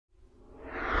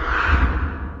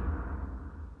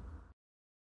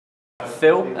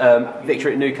Phil,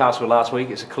 victory at Newcastle last week.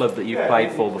 It's a club that you've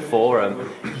played for before.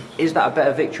 Is that a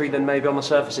better victory than maybe on the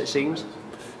surface it seems?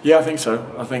 Yeah, I think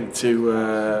so. I think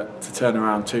to turn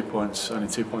around 2 points, only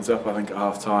 2 points up, I think at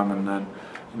half time, and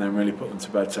then really put them to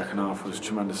bed second half was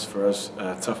tremendous for us.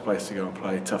 Tough place to go and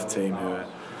play, tough team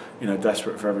who are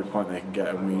desperate for every point they can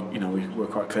get, and we were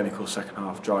quite clinical second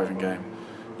half, driving game.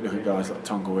 You look at guys like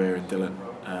Tonga and Dylan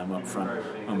up front,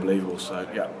 unbelievable. So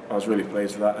yeah, I was really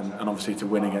pleased with that, and obviously to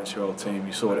win against your old team,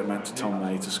 you saw what it meant to Tom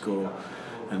May to score,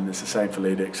 and it's the same for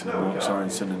Lee Dixon and Mark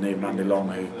Sorensen and even Andy Long,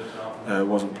 who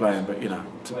wasn't playing, but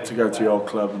to go to your old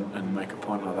club and make a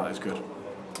point like that is good.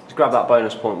 To grab that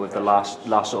bonus point with the last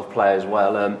sort of play as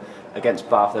well, against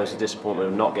Bath there was a disappointment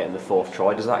of not getting the fourth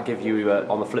try. Does that give you,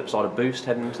 on the flip side, a boost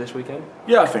heading into this weekend?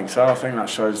 Yeah, I think so. I think that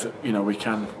shows that we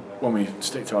can, when we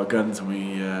stick to our guns and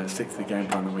we stick to the game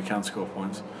plan, that we can score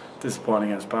points.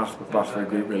 Disappointing against Bath, but Bath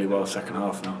regrouped really well second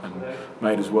half and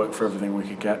made us work for everything we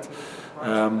could get.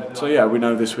 So yeah, we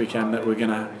know this weekend that we're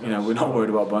gonna, we're not worried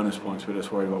about bonus points. We're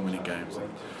just worried about winning games,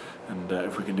 and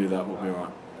if we can do that, we'll be all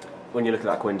right. When you look at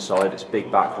that Quins side, it's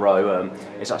big back row.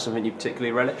 Is that something you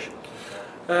particularly relish?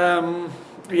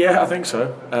 Yeah, I think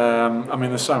so. I mean,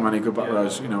 there's so many good back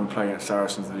rows. We play against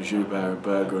Saracens, the Joubert and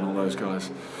Berger and all those guys.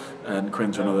 And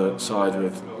Quins are another side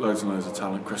with loads and loads of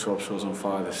talent. Chris Robshaw's on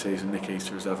fire this season. Nick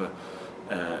Easter, as ever,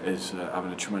 is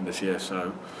having a tremendous year.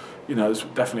 So, it's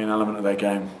definitely an element of their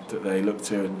game that they look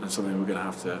to, and something we're going to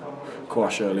have to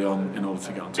quash early on in order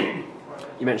to get on top.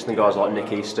 You mentioned the guys like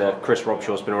Nick Easter. Chris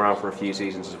Robshaw's been around for a few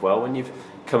seasons as well. When you've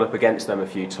come up against them a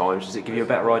few times, does it give you a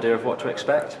better idea of what to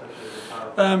expect?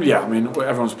 Yeah, I mean,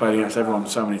 everyone's played against everyone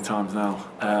so many times now.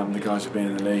 The guys have been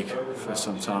in the league for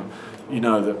some time. You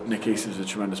know that Nick Easter's a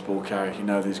tremendous ball carrier. You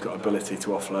know that he's got ability to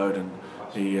offload, and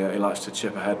he likes to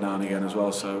chip ahead now and again as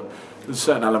well. So there's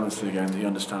certain elements to the game that you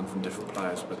understand from different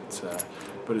players, but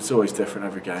it's always different.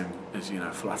 Every game is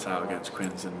flat out against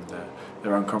Quins, and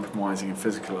they're uncompromising and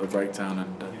physical at the breakdown,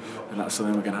 and that's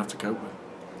something we're going to have to cope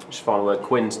with. Just final word,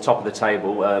 Quins top of the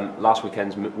table. Last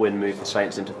weekend's win moved the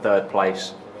Saints into third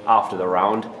place after the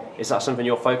round. Is that something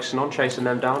you're focusing on, chasing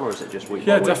them down, or is it just week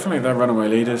by week? Yeah, definitely. They're runaway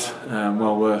leaders.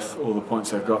 Well worth all the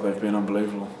points they've got. They've been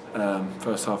unbelievable.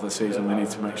 First half of the season, we need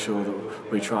to make sure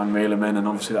that we try and reel them in, and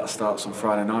obviously that starts on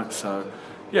Friday night. So,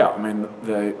 yeah, I mean,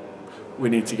 we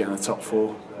need to get in the top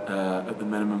four at the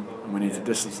minimum, and we need to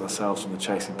distance ourselves from the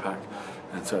chasing pack.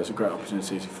 And so it's a great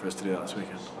opportunity for us to do that this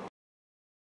weekend.